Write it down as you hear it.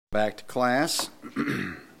Back to class.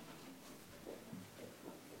 We'll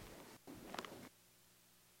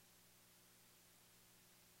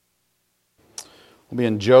be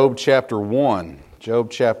in Job chapter 1.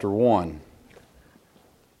 Job chapter 1.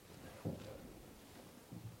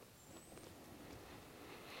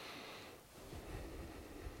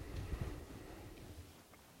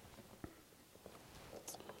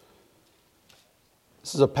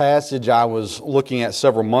 This is a passage I was looking at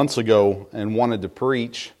several months ago and wanted to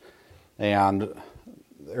preach. And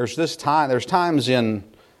there's times in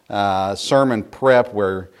sermon prep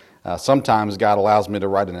where sometimes God allows me to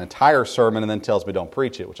write an entire sermon and then tells me don't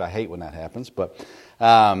preach it, which I hate when that happens. But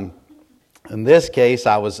in this case,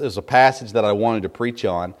 it was a passage that I wanted to preach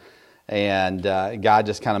on, and God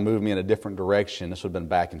just kind of moved me in a different direction. This would have been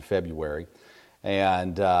back in February,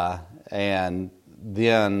 and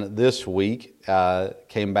then this week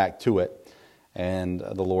came back to it. And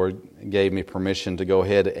the Lord gave me permission to go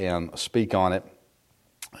ahead and speak on it.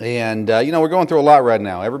 And, we're going through a lot right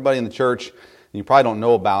now. Everybody in the church, you probably don't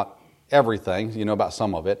know about everything. You know about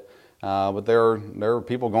some of it. But there are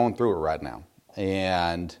people going through it right now.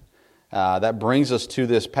 And that brings us to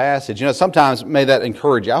this passage. Sometimes may that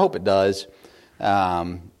encourage you. I hope it does.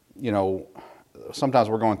 Sometimes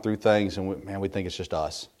we're going through things and we think it's just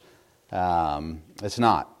us. It's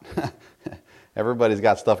not. Everybody's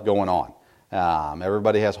got stuff going on.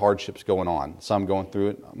 Everybody has hardships going on. Some going through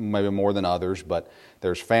it maybe more than others, but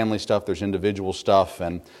there's family stuff, there's individual stuff,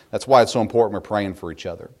 and that's why it's so important we're praying for each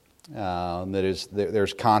other.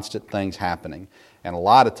 There's constant things happening, and a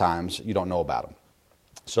lot of times you don't know about them.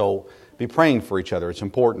 So be praying for each other. It's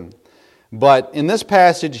important. But in this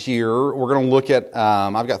passage here, we're going to look at,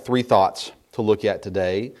 I've got three thoughts to look at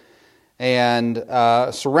today, and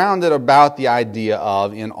surrounded about the idea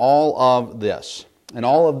of in all of this.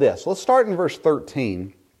 Let's start in verse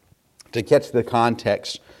 13 to catch the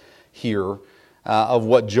context here of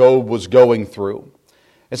what Job was going through.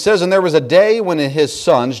 It says, "And there was a day when his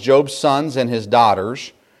sons, Job's sons and his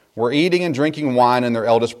daughters, were eating and drinking wine in their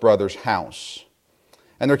eldest brother's house.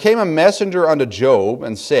 And there came a messenger unto Job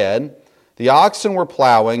and said, The oxen were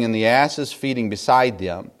plowing and the asses feeding beside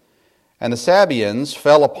them. And the Sabaeans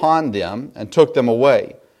fell upon them and took them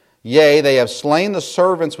away. Yea, they have slain the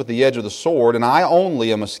servants with the edge of the sword, and I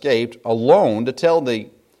only am escaped alone to tell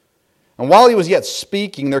thee. And while he was yet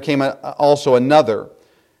speaking, there came also another.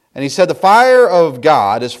 And he said, The fire of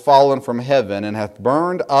God is fallen from heaven, and hath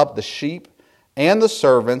burned up the sheep and the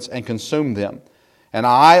servants, and consumed them. And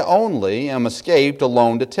I only am escaped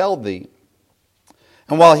alone to tell thee.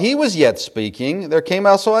 And while he was yet speaking, there came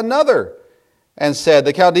also another, and said,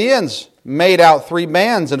 The Chaldeans made out 3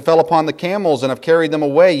 bands, and fell upon the camels, and have carried them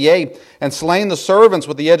away, yea, and slain the servants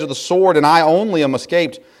with the edge of the sword, and I only am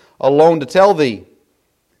escaped alone to tell thee.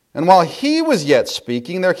 And while he was yet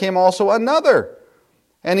speaking, there came also another.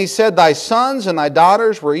 And he said, Thy sons and thy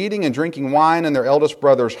daughters were eating and drinking wine in their eldest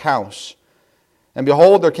brother's house. And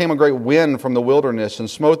behold, there came a great wind from the wilderness, and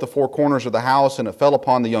smote the 4 corners of the house, and it fell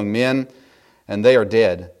upon the young men, and they are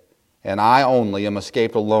dead. And I only am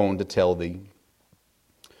escaped alone to tell thee.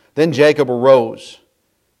 Then Jacob arose,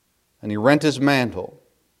 and he rent his mantle,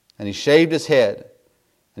 and he shaved his head,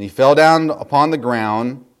 and he fell down upon the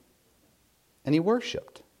ground, and he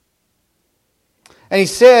worshipped. And he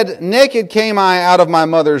said, Naked came I out of my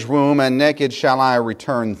mother's womb, and naked shall I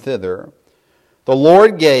return thither. The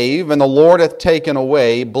Lord gave, and the Lord hath taken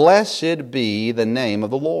away. Blessed be the name of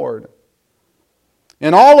the Lord.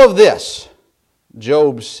 In all of this,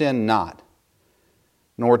 Job sinned not,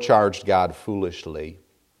 nor charged God foolishly.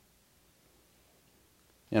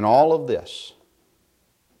 In all of this,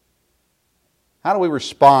 how do we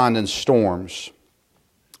respond in storms?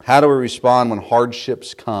 How do we respond when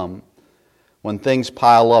hardships come? When things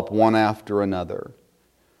pile up one after another?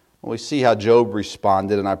 Well, we see how Job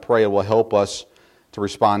responded, and I pray it will help us to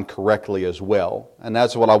respond correctly as well. And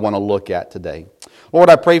that's what I want to look at today. Lord,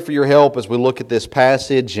 I pray for your help as we look at this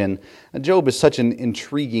passage, and Job is such an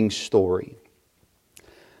intriguing story.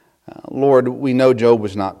 Lord, we know Job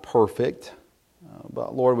was not perfect.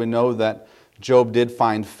 But Lord, we know that Job did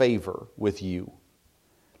find favor with you.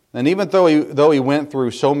 And even though he went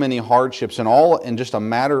through so many hardships and all in just a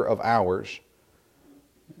matter of hours,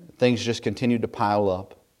 things just continued to pile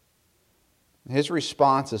up. His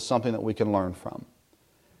response is something that we can learn from.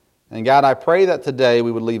 And God, I pray that today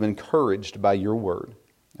we would leave encouraged by your word.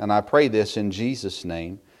 And I pray this in Jesus'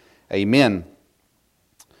 name. Amen.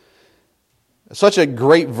 Such a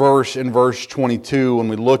great verse in verse 22 when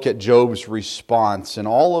we look at Job's response. In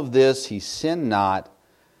all of this, he sinned not,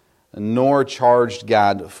 nor charged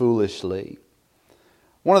God foolishly.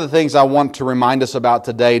 One of the things I want to remind us about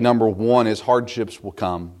today, number one, is hardships will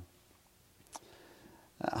come.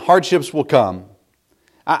 Hardships will come.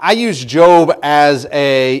 I use Job as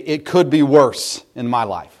it could be worse in my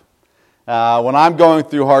life. When I'm going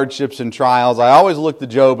through hardships and trials, I always look to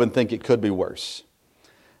Job and think it could be worse.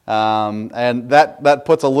 And that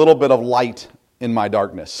puts a little bit of light in my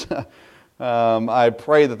darkness. I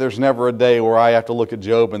pray that there's never a day where I have to look at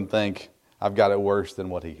Job and think, I've got it worse than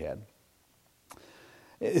what he had.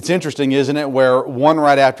 It's interesting, isn't it, where one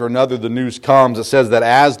right after another the news comes. It says that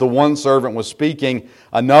as the one servant was speaking,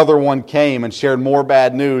 another one came and shared more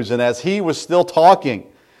bad news. And as he was still talking,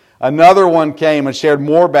 another one came and shared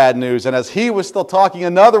more bad news. And as he was still talking,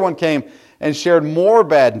 another one came and shared more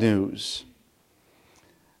bad news.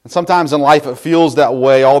 And sometimes in life it feels that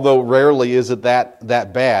way, although rarely is it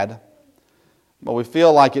that bad. But we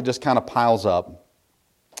feel like it just kind of piles up.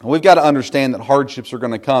 We've got to understand that hardships are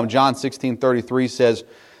going to come. John 16:33 says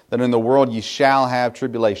that in the world ye shall have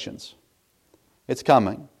tribulations. It's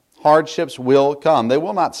coming. Hardships will come. They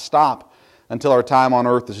will not stop until our time on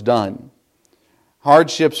earth is done.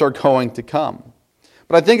 Hardships are going to come.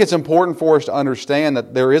 But I think it's important for us to understand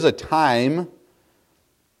that there is a time,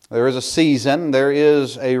 there is a season, there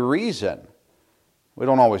is a reason. We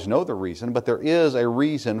don't always know the reason, but there is a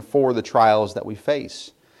reason for the trials that we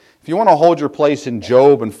face. If you want to hold your place in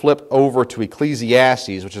Job and flip over to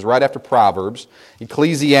Ecclesiastes, which is right after Proverbs,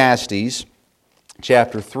 Ecclesiastes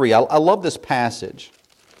chapter 3. I love this passage.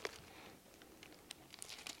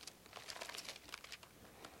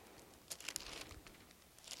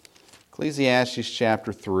 Ecclesiastes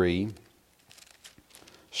chapter 3,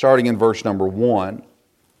 starting in verse number 1.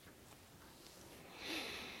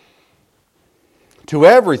 To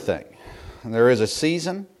everything there is a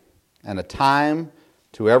season and a time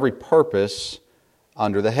to every purpose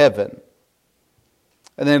under the heaven.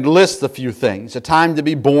 And then it lists a few things. A time to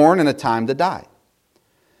be born and a time to die.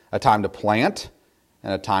 A time to plant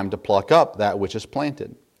and a time to pluck up that which is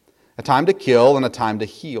planted. A time to kill and a time to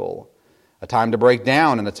heal. A time to break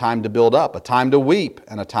down and a time to build up. A time to weep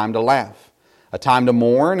and a time to laugh. A time to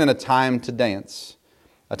mourn and a time to dance.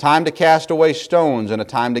 A time to cast away stones and a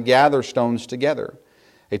time to gather stones together.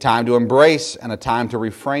 A time to embrace and a time to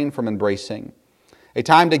refrain from embracing. A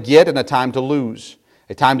time to get and a time to lose.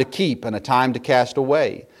 A time to keep and a time to cast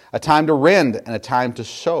away. A time to rend and a time to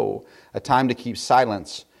sow. A time to keep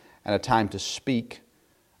silence and a time to speak.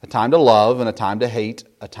 A time to love and a time to hate.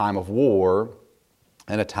 A time of war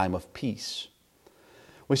and a time of peace.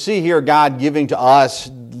 We see here God giving to us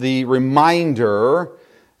the reminder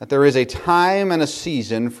that there is a time and a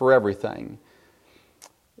season for everything.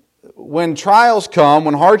 When trials come,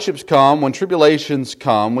 when hardships come, when tribulations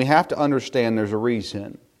come, we have to understand there's a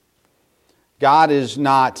reason. God is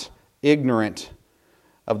not ignorant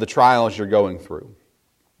of the trials you're going through.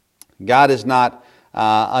 God is not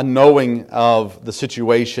unknowing of the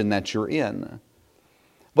situation that you're in.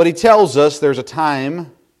 But He tells us there's a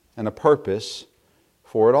time and a purpose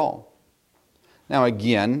for it all. Now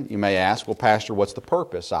again, you may ask, well, Pastor, what's the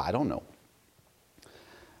purpose? I don't know.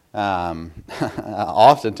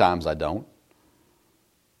 Oftentimes I don't.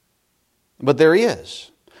 But there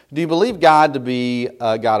is. Do you believe God to be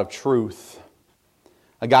a God of truth?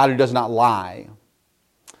 A God who does not lie?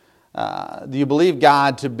 Do you believe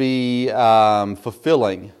God to be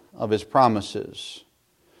fulfilling of His promises?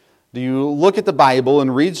 Do you look at the Bible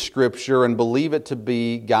and read Scripture and believe it to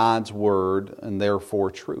be God's Word and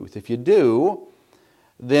therefore truth? If you do,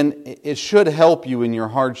 then it should help you in your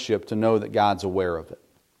hardship to know that God's aware of it.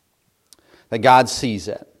 That God sees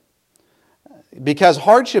it. Because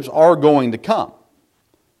hardships are going to come.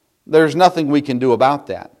 There's nothing we can do about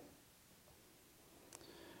that.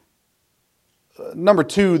 Number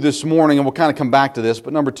two this morning, and we'll kind of come back to this,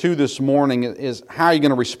 but number two this morning is how are you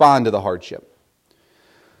going to respond to the hardship?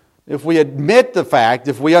 If we admit the fact,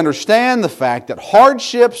 if we understand the fact that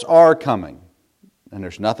hardships are coming, and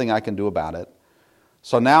there's nothing I can do about it,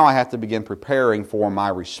 so now I have to begin preparing for my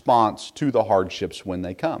response to the hardships when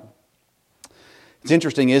they come. It's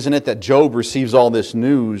interesting, isn't it, that Job receives all this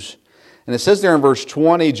news. And it says there in verse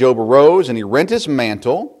 20, Job arose and he rent his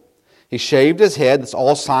mantle. He shaved his head. That's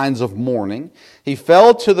all signs of mourning. He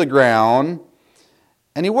fell to the ground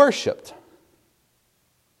and he worshiped.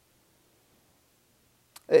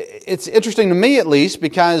 It's interesting to me, at least,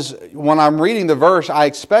 because when I'm reading the verse, I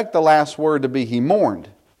expect the last word to be he mourned.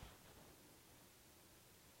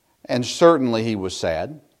 And certainly he was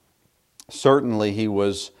sad. Certainly he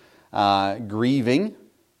was grieving,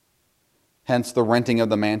 hence the renting of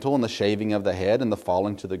the mantle and the shaving of the head and the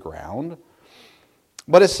falling to the ground.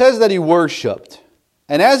 But it says that he worshipped.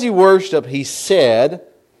 And as he worshipped, he said,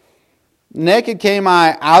 naked came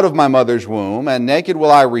I out of my mother's womb, and naked will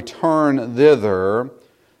I return thither.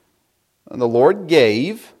 the Lord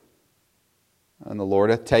gave, and the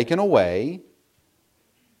Lord hath taken away.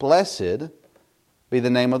 Blessed be the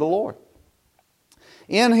name of the Lord.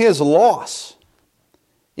 In his loss,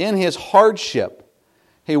 in his hardship,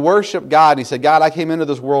 he worshiped God. He said, God, I came into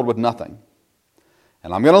this world with nothing,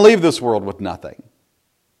 and I'm going to leave this world with nothing.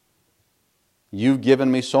 You've given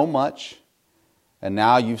me so much, and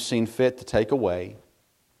now you've seen fit to take away,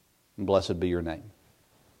 and blessed be your name.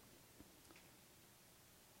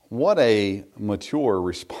 What a mature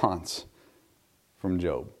response from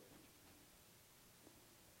Job.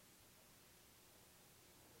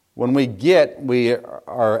 When we get, we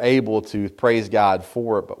are able to praise God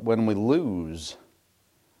for it, but when we lose,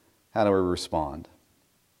 how do we respond?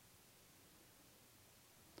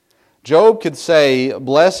 Job could say,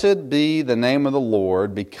 blessed be the name of the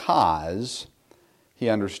Lord, because he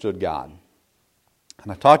understood God.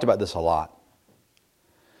 And I've talked about this a lot.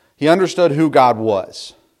 He understood who God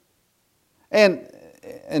was. And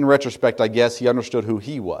in retrospect, I guess he understood who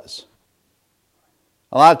he was.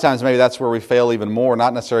 A lot of times maybe that's where we fail even more,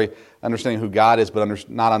 not necessarily understanding who God is, but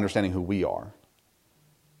not understanding who we are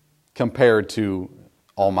compared to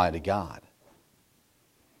Almighty God.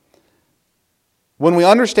 When we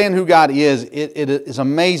understand who God is, it is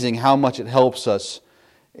amazing how much it helps us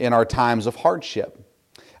in our times of hardship.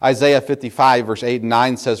 Isaiah 55 verse 8 and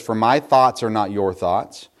 9 says, For my thoughts are not your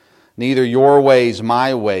thoughts, neither your ways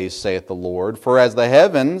my ways, saith the Lord. For as the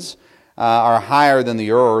heavens are higher than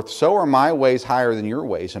the earth, so are my ways higher than your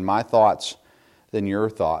ways, and my thoughts than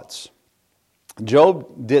your thoughts.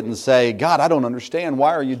 Job didn't say, God, I don't understand.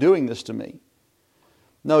 Why are you doing this to me?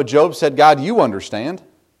 No, Job said, God, you understand.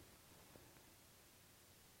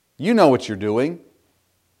 You know what you're doing.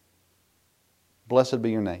 Blessed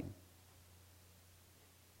be your name.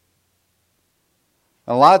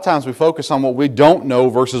 And a lot of times we focus on what we don't know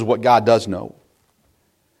versus what God does know.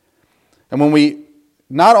 And when we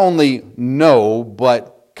not only know,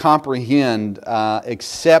 but comprehend,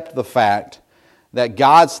 accept the fact that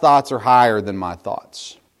God's thoughts are higher than my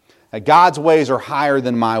thoughts, that God's ways are higher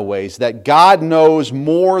than my ways, that God knows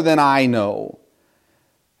more than I know,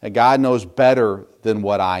 that God knows better than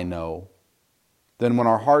what I know, then when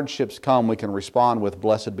our hardships come, we can respond with,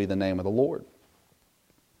 blessed be the name of the Lord.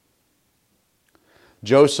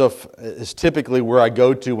 Joseph is typically where I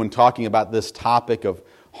go to when talking about this topic of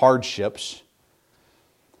hardships.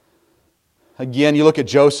 Again, you look at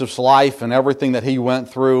Joseph's life and everything that he went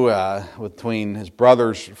through between his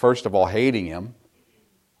brothers, first of all, hating him.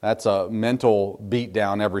 That's a mental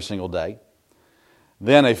beatdown every single day.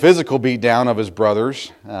 Then a physical beatdown of his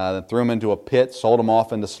brothers that threw him into a pit, sold him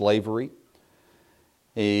off into slavery.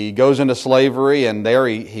 He goes into slavery, and there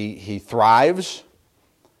he thrives.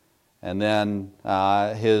 And then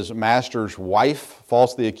his master's wife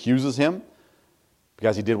falsely accuses him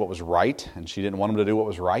because he did what was right, and she didn't want him to do what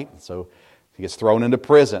was right. So he gets thrown into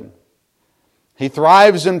prison. He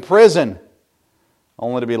thrives in prison,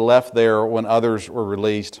 only to be left there when others were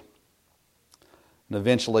released. And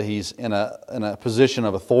eventually he's in a position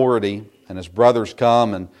of authority, and his brothers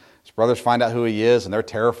come, and his brothers find out who he is, and they're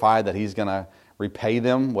terrified that he's going to repay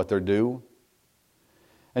them what they're due.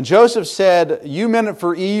 And Joseph said, you meant it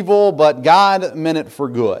for evil, but God meant it for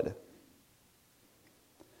good.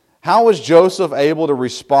 How was Joseph able to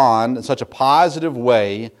respond in such a positive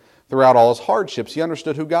way throughout all his hardships? He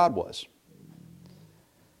understood who God was.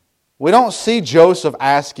 We don't see Joseph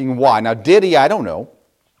asking why. Now, did he? I don't know.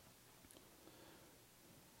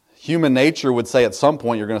 Human nature would say at some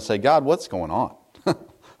point, you're going to say, God, what's going on?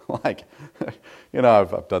 Like, you know,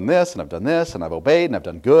 I've done this, and I've done this, and I've obeyed, and I've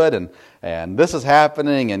done good, and this is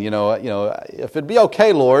happening, and, you know, if it'd be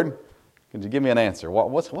okay, Lord, could you give me an answer?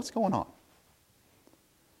 What's going on?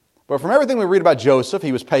 But from everything we read about Joseph,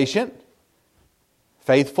 he was patient,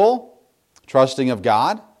 faithful, trusting of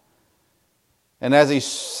God. And as he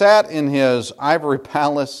sat in his ivory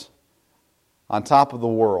palace on top of the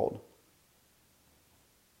world,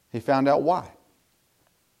 he found out why.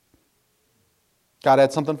 God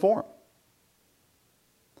had something for him.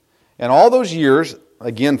 And all those years,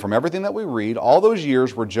 again, from everything that we read, all those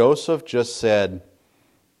years where Joseph just said,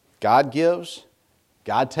 God gives,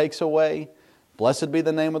 God takes away, blessed be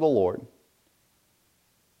the name of the Lord,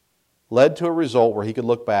 led to a result where he could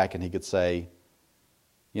look back and he could say,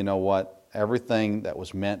 you know what, everything that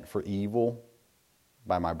was meant for evil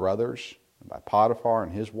by my brothers, by Potiphar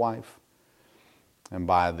and his wife, and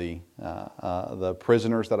by the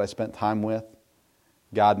prisoners that I spent time with,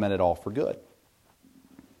 God meant it all for good.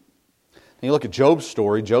 And you look at Job's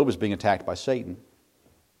story, Job is being attacked by Satan.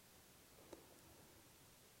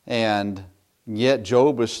 And yet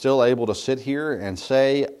Job is still able to sit here and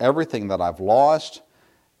say, everything that I've lost,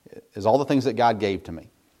 is all the things that God gave to me.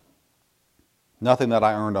 Nothing that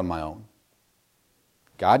I earned on my own.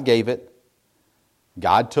 God gave it.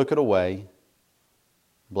 God took it away.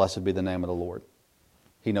 Blessed be the name of the Lord.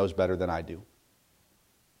 He knows better than I do.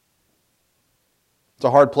 It's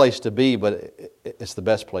a hard place to be, but it's the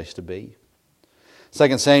best place to be.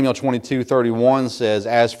 2 Samuel 22:31 says,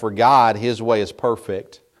 "As for God, His way is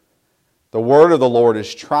perfect. The word of the Lord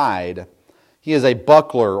is tried. He is a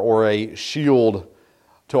buckler or a shield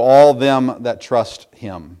to all them that trust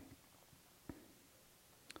Him."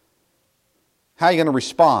 How are you going to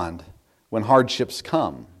respond when hardships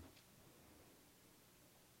come?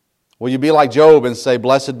 Will you be like Job and say,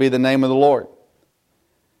 "Blessed be the name of the Lord"?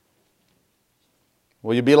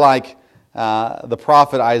 Will you be like the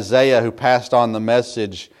prophet Isaiah, who passed on the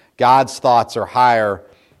message, God's thoughts are higher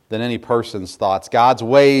than any person's thoughts. God's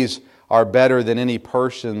ways are better than any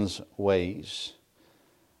person's ways.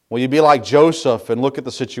 Will you be like Joseph and look at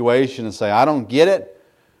the situation and say, "I don't get it,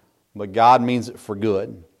 but God means it for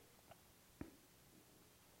good"?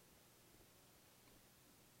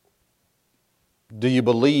 Do you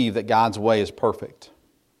believe that God's way is perfect?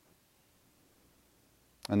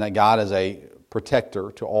 And that God is a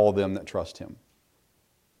protector to all them that trust Him?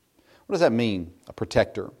 What does that mean, a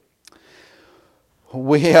protector?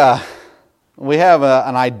 We have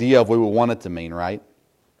an idea of what we want it to mean, right?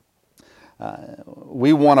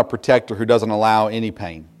 We want a protector who doesn't allow any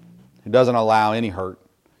pain, who doesn't allow any hurt,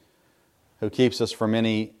 who keeps us from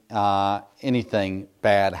anything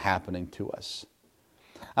bad happening to us.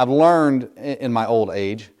 I've learned in my old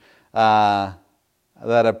age that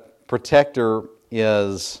a protector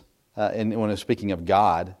is, when I'm speaking of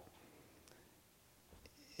God,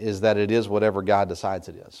 is that it is whatever God decides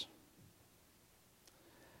it is.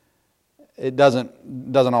 It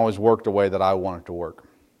doesn't always work the way that I want it to work.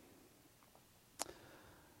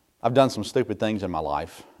 I've done some stupid things in my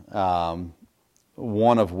life.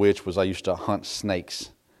 One of which was I used to hunt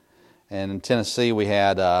snakes. And in Tennessee, we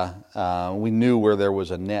knew where there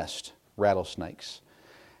was a nest, rattlesnakes.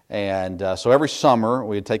 And so every summer,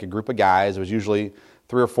 we'd take a group of guys. It was usually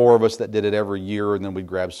 3 or 4 of us that did it every year, and then we'd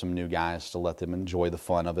grab some new guys to let them enjoy the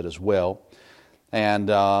fun of it as well. And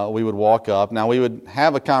we would walk up. Now, we would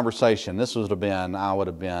have a conversation. I would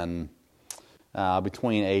have been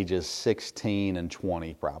between ages 16 and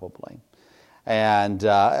 20 probably. And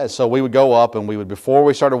so we would go up, and before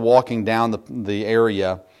we started walking down the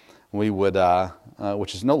area, we would,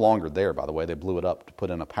 which is no longer there, by the way. They blew it up to put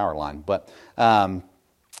in a power line. But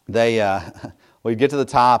we'd get to the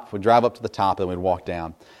top, we'd drive up to the top, and we'd walk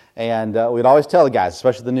down. And we'd always tell the guys,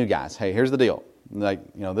 especially the new guys, "Hey, here's the deal.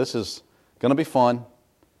 This is going to be fun.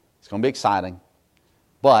 It's going to be exciting.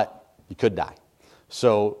 But you could die.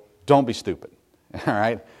 So don't be stupid. All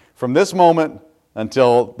right? From this moment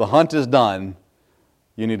until the hunt is done,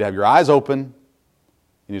 you need to have your eyes open.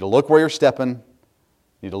 You need to look where you're stepping. You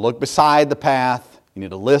need to look beside the path. You need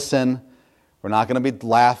to listen. We're not going to be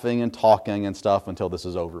laughing and talking and stuff until this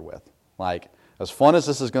is over with. As fun as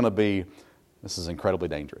this is going to be, this is incredibly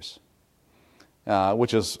dangerous."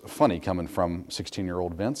 Which is funny coming from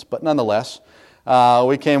 16-year-old Vince. But nonetheless,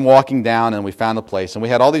 we came walking down and we found the place. And we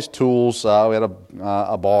had all these tools. We had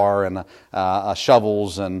a bar and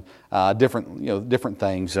shovels and different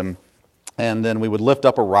things. And then we would lift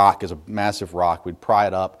up a rock, as a massive rock. We'd pry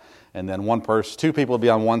it up. And then 2 people would be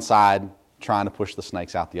on one side trying to push the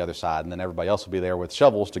snakes out the other side. And then everybody else would be there with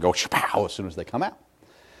shovels to go shapow as soon as they come out.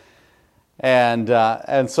 And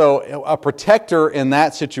so a protector in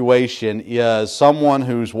that situation is someone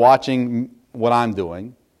who's watching what I'm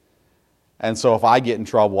doing. And so if I get in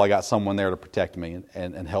trouble, I got someone there to protect me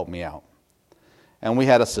and help me out. And we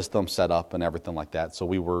had a system set up and everything like that. So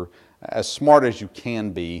we were as smart as you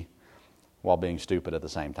can be while being stupid at the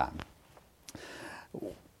same time.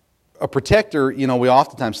 A protector, we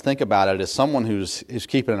oftentimes think about it as someone who's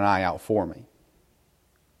keeping an eye out for me.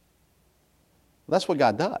 That's what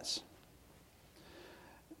God does.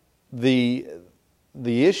 The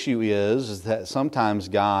issue is that sometimes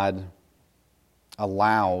God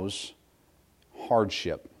allows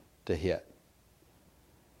hardship to hit.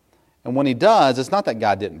 And when He does, it's not that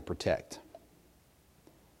God didn't protect.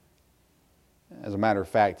 As a matter of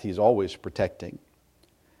fact, He's always protecting.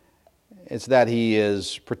 It's that He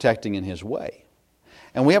is protecting in His way.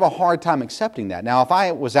 And we have a hard time accepting that. Now, if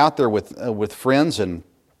I was out there with friends and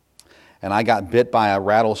I got bit by a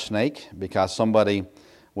rattlesnake because somebody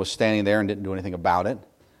was standing there and didn't do anything about it,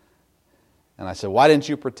 and I said, "Why didn't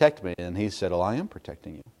you protect me?" And he said, "Well, I am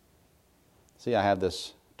protecting you. See, I have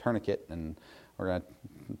this tourniquet, and we're going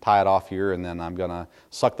tie it off here, and then I'm going to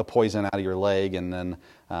suck the poison out of your leg and then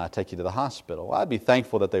take you to the hospital. Well, I'd be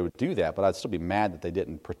thankful that they would do that, but I'd still be mad that they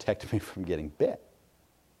didn't protect me from getting bit.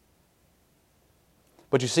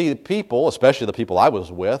 But you see, the people, especially the people I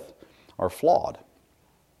was with, are flawed.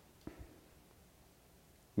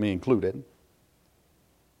 Me included.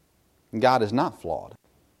 God is not flawed.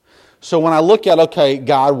 So when I look at, okay,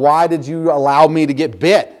 God, why did you allow me to get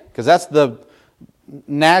bit? Because that's the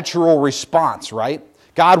natural response, right?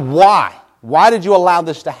 God, why? Why did you allow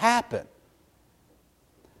this to happen?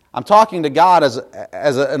 I'm talking to God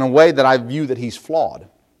in a way that I view that He's flawed.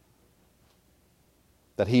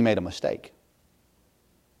 That He made a mistake.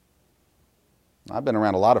 I've been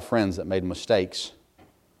around a lot of friends that made mistakes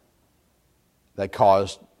that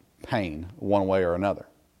caused pain one way or another.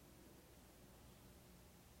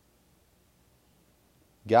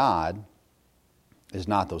 God is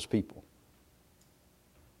not those people.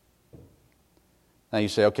 Now you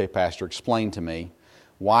say, okay, Pastor, explain to me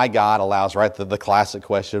why God allows, right, the classic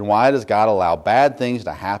question, why does God allow bad things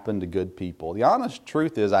to happen to good people? The honest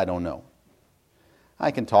truth is I don't know.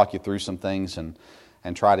 I can talk you through some things and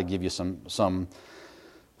try to give you some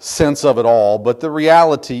sense of it all, but the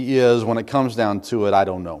reality is when it comes down to it, I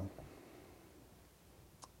don't know.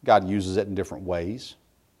 God uses it in different ways.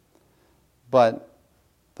 But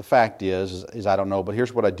the fact is I don't know, but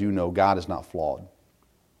here's what I do know. God is not flawed.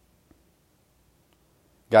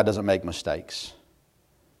 God doesn't make mistakes.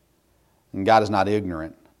 And God is not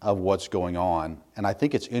ignorant of what's going on. And I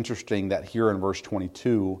think it's interesting that here in verse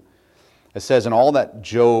 22, it says, in all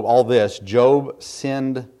this, Job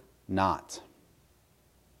sinned not.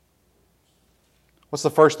 What's the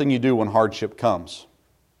first thing you do when hardship comes?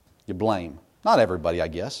 You blame. Not everybody, I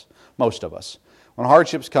guess. Most of us. When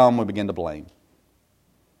hardships come, we begin to blame.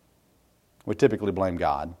 We typically blame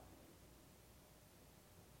God.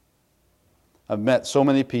 I've met so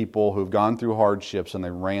many people who've gone through hardships and they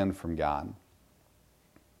ran from God.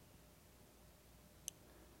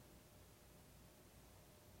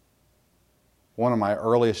 One of my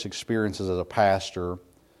earliest experiences as a pastor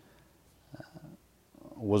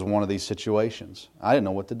was one of these situations. I didn't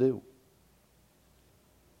know what to do.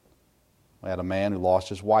 I had a man who lost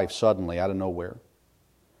his wife suddenly out of nowhere.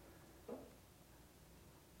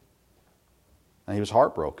 And he was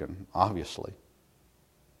heartbroken, obviously.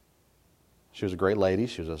 She was a great lady.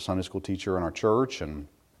 She was a Sunday school teacher in our church, and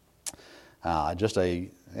just a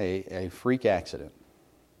freak accident.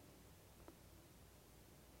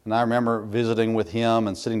 And I remember visiting with him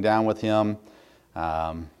and sitting down with him,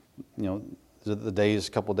 the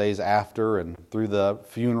couple of days after, and through the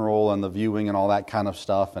funeral and the viewing and all that kind of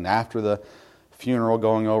stuff, and after the funeral,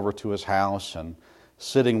 going over to his house and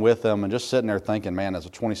sitting with him and just sitting there thinking, man, as a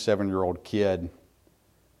 27-year-old kid,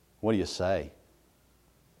 what do you say?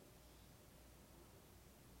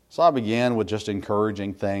 So I began with just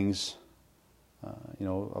encouraging things,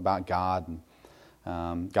 about God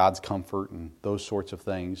and God's comfort and those sorts of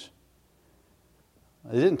things.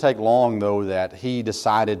 It didn't take long, though, that he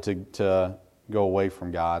decided to go away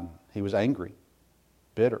from God. He was angry,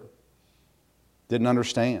 bitter, didn't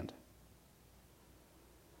understand.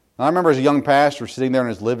 And I remember as a young pastor sitting there in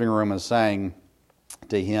his living room and saying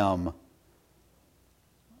to him,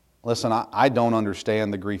 listen, I don't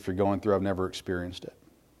understand the grief you're going through. I've never experienced it.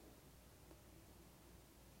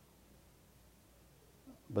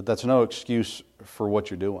 But that's no excuse for what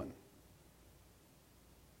you're doing.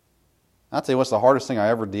 I'll tell you what's the hardest thing I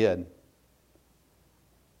ever did,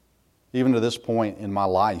 even to this point in my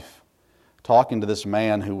life, talking to this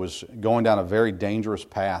man who was going down a very dangerous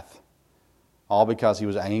path, all because he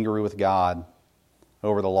was angry with God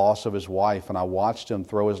over the loss of his wife, and I watched him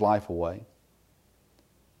throw his life away.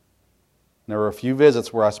 There were a few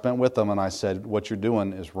visits where I spent with him, and I said, what you're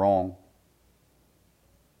doing is wrong.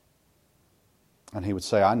 And he would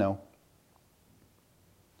say, I know.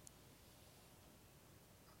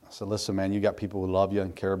 I said, listen, man, you got people who love you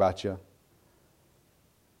and care about you.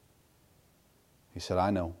 He said,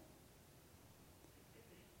 I know.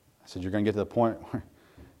 I said, you're going to get to the point where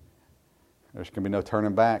there's going to be no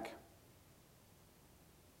turning back.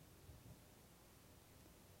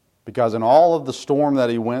 Because in all of the storm that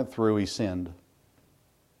he went through, he sinned.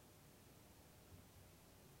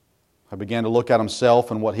 I began to look at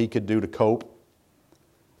himself and what he could do to cope.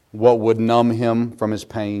 What would numb him from his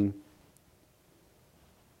pain.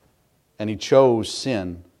 And he chose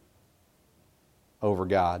sin over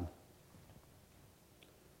God.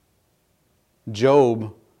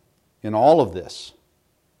 Job, in all of this,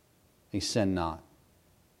 he sinned not.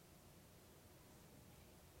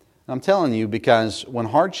 I'm telling you because when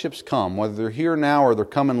hardships come, whether they're here now or they're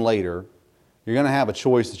coming later, you're going to have a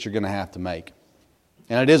choice that you're going to have to make.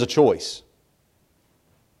 And it is a choice.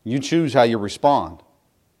 You choose how you respond.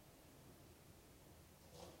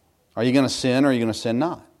 Are you going to sin or are you going to sin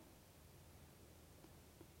not?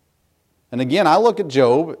 And again, I look at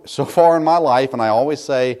Job so far in my life and I always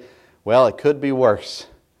say, well, it could be worse.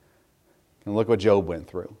 And look what Job went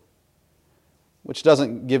through. Which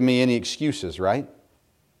doesn't give me any excuses, right?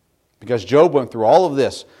 Because Job went through all of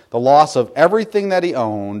this, the loss of everything that he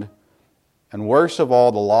owned, and worst of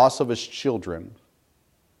all, the loss of his children.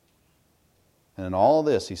 And in all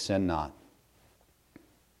this, he sinned not.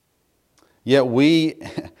 Yet we,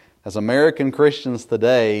 as American Christians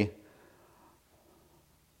today,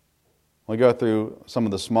 we go through some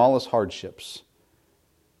of the smallest hardships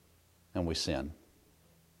and we sin.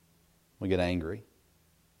 We get angry.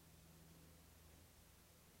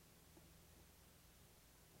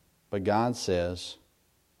 But God says,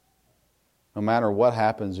 no matter what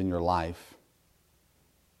happens in your life,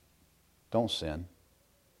 don't sin.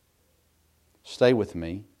 Stay with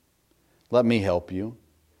me. Let me help you.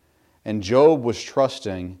 And Job was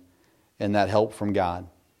trusting in that help from God.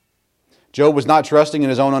 Job was not trusting in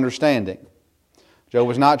his own understanding. Job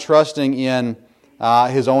was not trusting in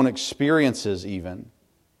his own experiences even.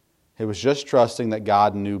 He was just trusting that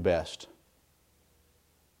God knew best.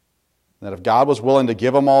 That if God was willing to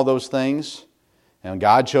give him all those things, and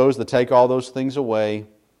God chose to take all those things away,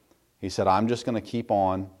 he said, I'm just going to keep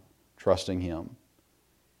on trusting Him.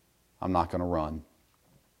 I'm not going to run.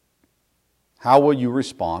 How will you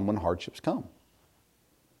respond when hardships come?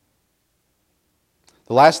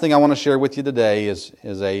 The last thing I want to share with you today is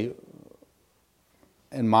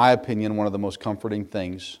in my opinion, one of the most comforting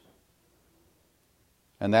things.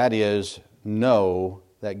 And that is, know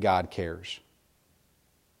that God cares.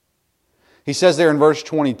 He says there in verse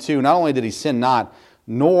 22, not only did he sin not,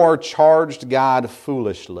 nor charged God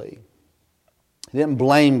foolishly. He didn't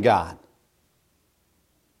blame God.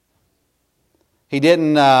 He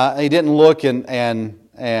didn't look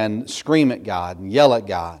and scream at God and yell at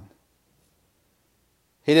God.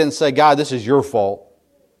 He didn't say, God, this is your fault.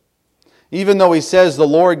 Even though he says the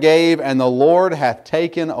Lord gave and the Lord hath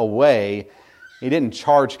taken away, he didn't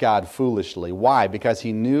charge God foolishly. Why? Because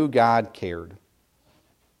he knew God cared.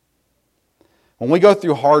 When we go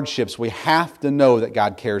through hardships, we have to know that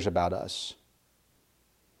God cares about us.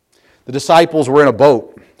 The disciples were in a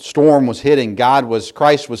boat. Storm was hitting.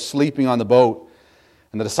 Christ was sleeping on the boat.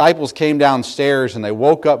 And the disciples came downstairs and they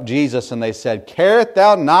woke up Jesus and they said, Carest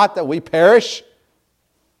thou not that we perish?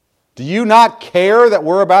 Do you not care that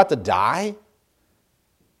we're about to die?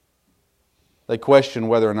 They questioned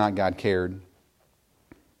whether or not God cared.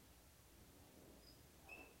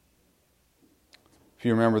 If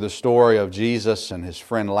you remember the story of Jesus and his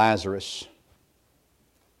friend Lazarus,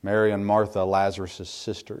 Mary and Martha, Lazarus'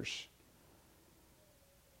 sisters.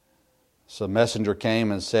 So a messenger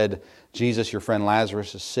came and said, Jesus, your friend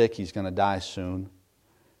Lazarus is sick. He's going to die soon.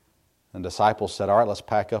 And the disciples said, all right, let's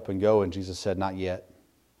pack up and go. And Jesus said, not yet.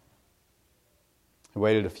 He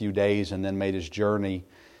waited a few days and then made his journey.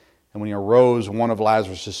 And when he arose, one of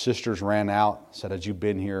Lazarus' sisters ran out and said, had you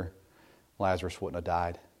been here, Lazarus wouldn't have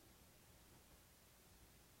died.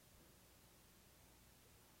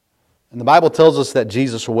 And the Bible tells us that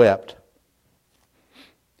Jesus wept.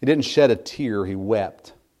 He didn't shed a tear, he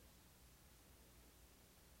wept.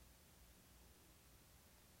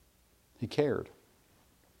 He cared.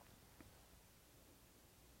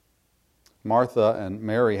 Martha and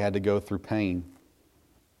Mary had to go through pain.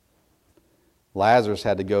 Lazarus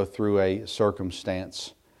had to go through a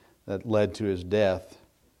circumstance that led to his death.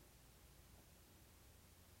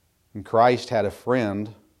 And Christ had a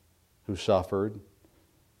friend who suffered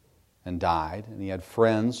and died. And he had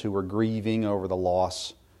friends who were grieving over the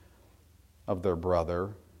loss of their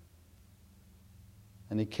brother.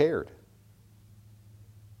 And he cared.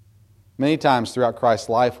 Many times throughout Christ's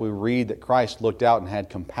life we read that Christ looked out and had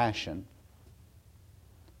compassion.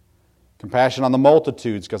 Compassion on the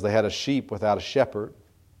multitudes because they had a sheep without a shepherd.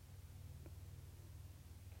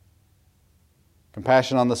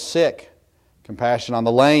 Compassion on the sick. Compassion on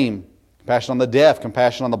the lame. Compassion on the deaf.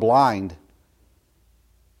 Compassion on the blind.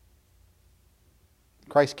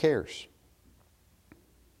 Christ cares.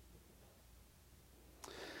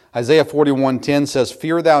 Isaiah 41:10 says,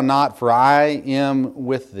 Fear thou not, for I am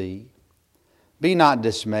with thee. Be not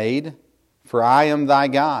dismayed, for I am thy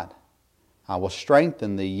God. I will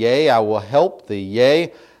strengthen thee, yea, I will help thee,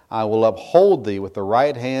 yea, I will uphold thee with the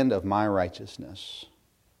right hand of my righteousness.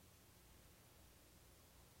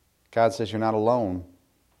 God says, you're not alone.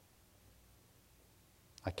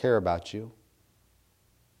 I care about you.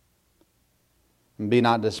 And be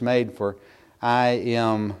not dismayed, for I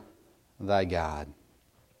am thy God.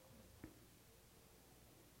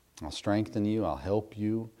 I'll strengthen you. I'll help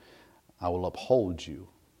you. I will uphold you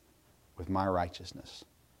with my righteousness.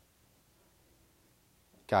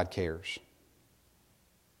 God cares.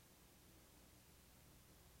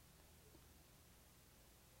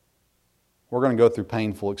 We're going to go through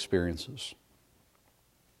painful experiences.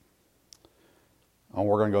 And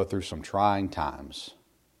we're going to go through some trying times.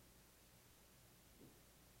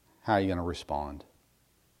 How are you going to respond?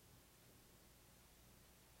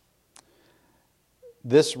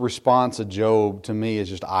 This response of Job, to me, is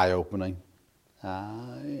just eye-opening.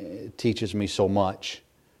 It teaches me so much.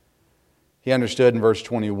 He understood in verse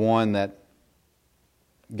 21 that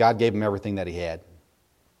God gave him everything that he had.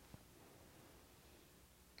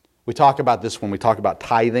 We talk about this when we talk about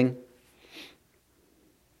tithing.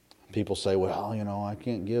 People say, well, I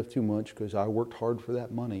can't give too much because I worked hard for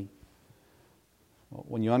that money. Well,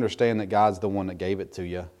 when you understand that God's the one that gave it to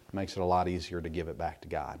you, it makes it a lot easier to give it back to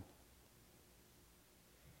God.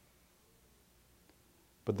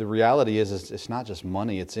 But the reality is it's not just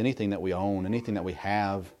money. It's anything that we own, anything that we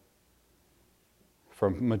have,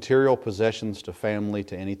 from material possessions to family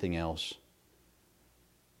to anything else.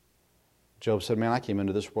 Job said, man, I came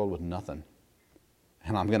into this world with nothing.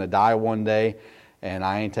 And I'm going to die one day, and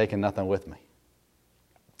I ain't taking nothing with me.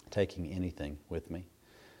 Taking anything with me.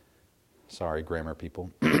 Sorry, grammar people.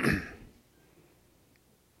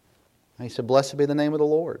 He said, blessed be the name of the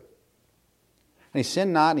Lord. And he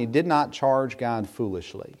sinned not, and he did not charge God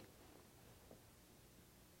foolishly.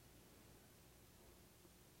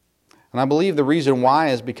 And I believe the reason why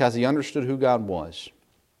is because he understood who God was.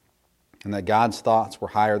 And that God's thoughts were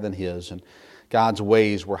higher than his, and God's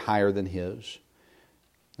ways were higher than his.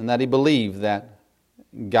 And that he believed that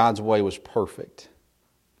God's way was perfect.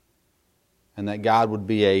 And that God would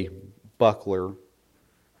be a buckler,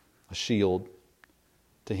 a shield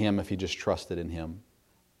to him if he just trusted in him.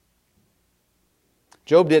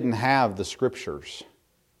 Job didn't have the Scriptures.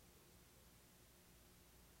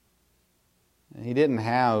 He didn't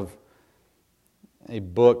have a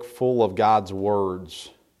book full of God's words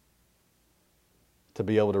to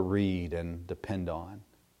be able to read and depend on.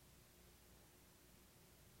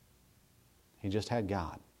 He just had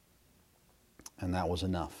God. And that was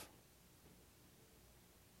enough.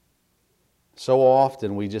 So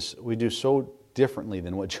often we do so differently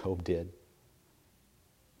than what Job did.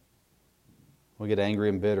 We get angry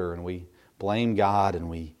and bitter, and we blame God, and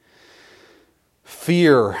we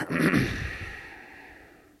fear.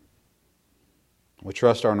 We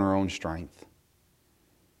trust in our own strength.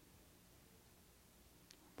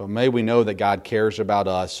 But may we know that God cares about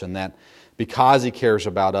us, and that because He cares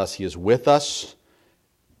about us, He is with us.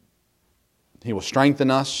 He will strengthen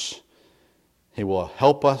us. He will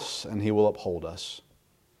help us, and He will uphold us.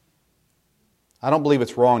 I don't believe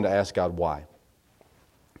it's wrong to ask God why.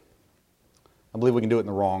 I believe we can do it in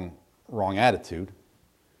the wrong attitude.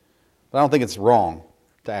 But I don't think it's wrong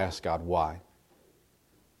to ask God why.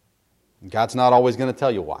 God's not always going to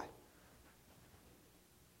tell you why.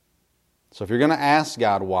 So if you're going to ask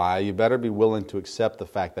God why, you better be willing to accept the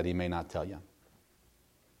fact that He may not tell you.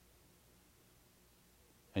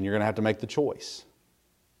 And you're going to have to make the choice.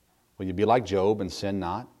 Will you be like Job and sin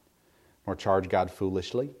not, nor charge God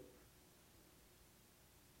foolishly?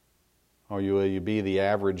 Or will you be the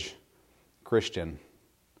average Christian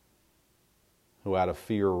who out of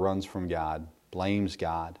fear runs from God, blames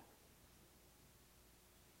God,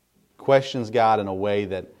 questions God in a way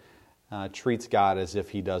that treats God as if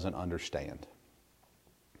He doesn't understand?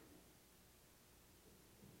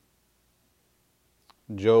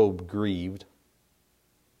 Job grieved,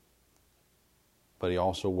 but he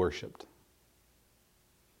also worshiped.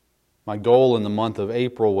 My goal in the month of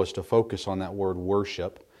April was to focus on that word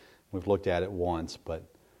worship. We've looked at it once, but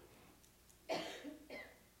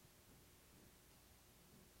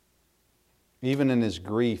even in his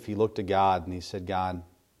grief, he looked to God and he said, God,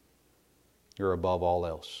 You're above all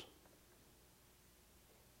else.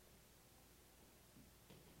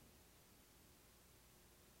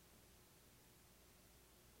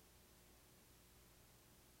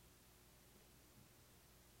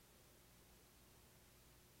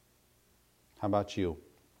 How about you?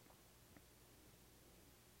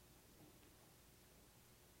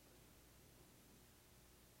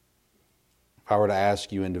 If I were to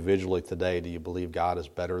ask you individually today, do you believe God is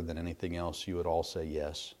better than anything else, you would all say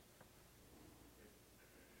yes.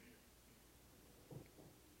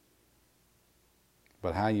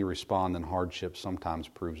 But how you respond in hardship sometimes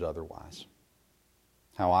proves otherwise.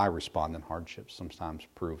 How I respond in hardship sometimes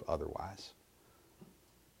proves otherwise.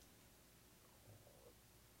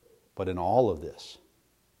 But in all of this,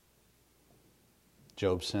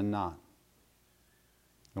 Job sinned not,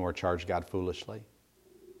 nor charged God foolishly.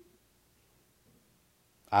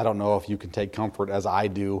 I don't know if you can take comfort as I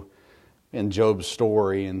do in Job's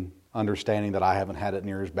story and understanding that I haven't had it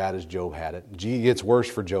near as bad as Job had it. It gets worse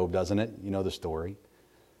for Job, doesn't it? You know the story.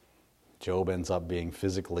 Job ends up being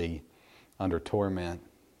physically under torment.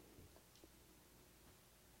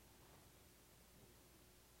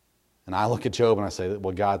 And I look at Job and I say,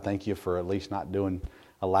 well, God, thank you for at least not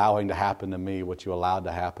allowing to happen to me what you allowed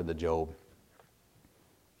to happen to Job.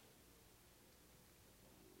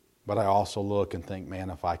 But I also look and think, man,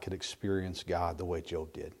 if I could experience God the way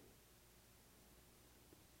Job did.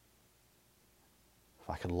 If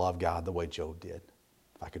I could love God the way Job did.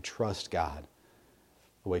 If I could trust God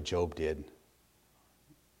the way Job did,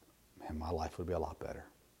 man, my life would be a lot better.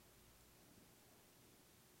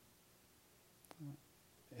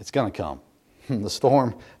 It's going to come. The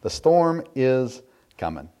storm is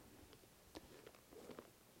coming.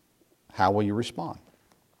 How will you respond?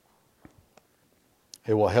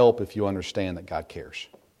 It will help if you understand that God cares.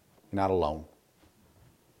 You're not alone.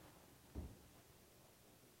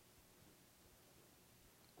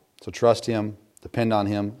 So trust Him, depend on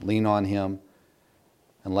Him, lean on Him,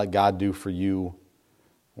 and let God do for you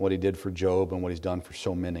what He did for Job and what He's done for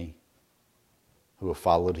so many who have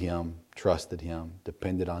followed Him, trusted Him,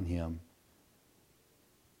 depended on Him.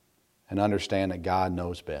 And understand that God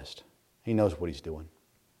knows best. He knows what He's doing.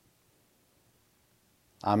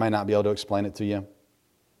 I may not be able to explain it to you.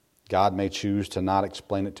 God may choose to not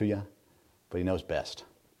explain it to you, but He knows best.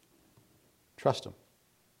 Trust Him.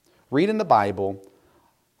 Read in the Bible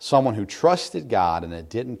someone who trusted God and it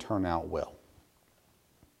didn't turn out well.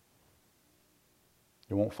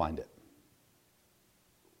 You won't find it.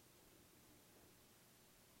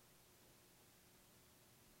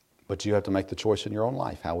 But you have to make the choice in your own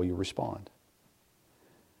life. How will you respond?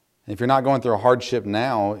 And if you're not going through a hardship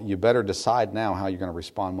now, you better decide now how you're going to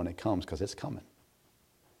respond when it comes, because it's coming.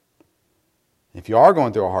 If you are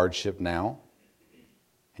going through a hardship now,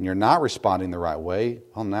 and you're not responding the right way,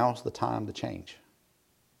 well, now's the time to change.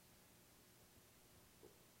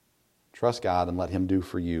 Trust God and let Him do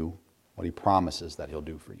for you what He promises that He'll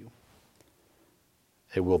do for you.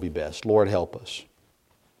 It will be best. Lord, help us.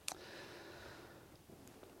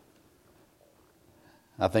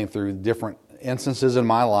 I think through different instances in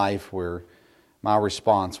my life where my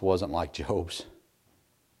response wasn't like Job's.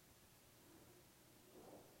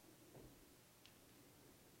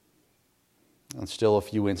 And still a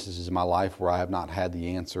few instances in my life where I have not had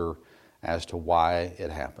the answer as to why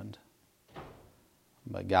it happened.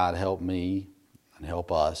 But God, help me and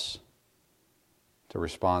help us to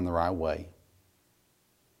respond the right way.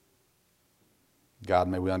 God,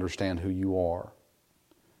 may we understand who You are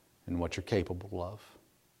and what You're capable of.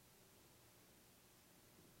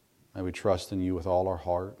 May we trust in You with all our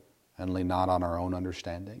heart and lean not on our own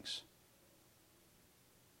understandings.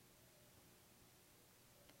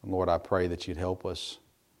 And Lord, I pray that You'd help us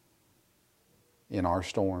in our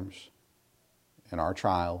storms, in our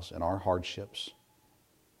trials, in our hardships.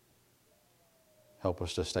 Help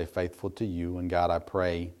us to stay faithful to You. And God, I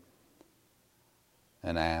pray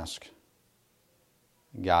and ask,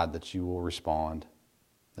 God, that You will respond,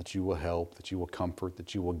 that You will help, that You will comfort,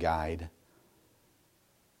 that You will guide.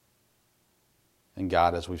 And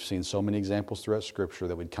God, as we've seen so many examples throughout Scripture,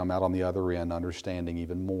 that we'd come out on the other end understanding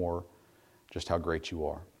even more just how great You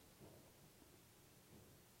are.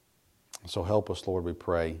 So help us, Lord, we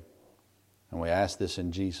pray. And we ask this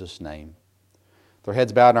in Jesus' name. With our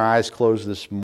heads bowed and our eyes closed this morning.